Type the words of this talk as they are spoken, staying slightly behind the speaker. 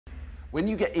When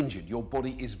you get injured, your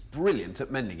body is brilliant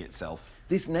at mending itself.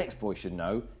 This next boy should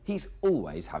know he's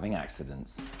always having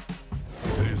accidents.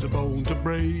 If there's a bone to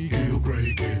break, he'll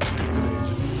break it. If there's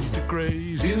a knee to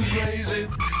graze, he'll graze it.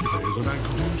 If there's an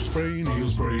ankle to sprain, he'll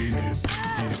sprain it.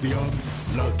 He's the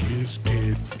unluckiest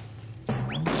kid.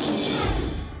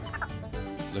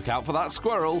 Look out for that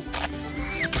squirrel.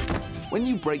 When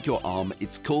you break your arm,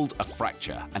 it's called a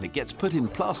fracture, and it gets put in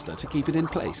plaster to keep it in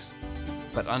place.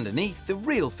 But underneath, the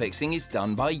real fixing is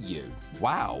done by you.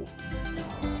 Wow!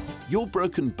 Your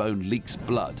broken bone leaks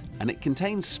blood, and it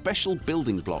contains special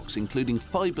building blocks, including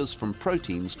fibers from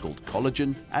proteins called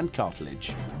collagen and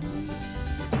cartilage.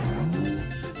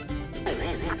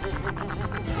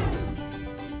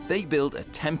 They build a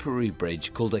temporary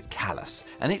bridge called a callus,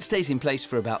 and it stays in place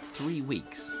for about 3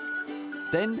 weeks.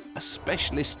 Then a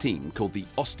specialist team called the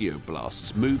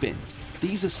osteoblasts move in.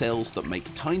 These are cells that make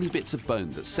tiny bits of bone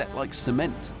that set like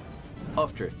cement.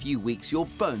 After a few weeks, your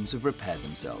bones have repaired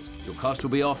themselves. Your cast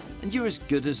will be off, and you're as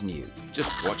good as new.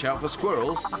 Just watch out for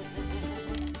squirrels.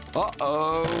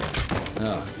 Uh-oh!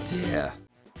 Oh, dear.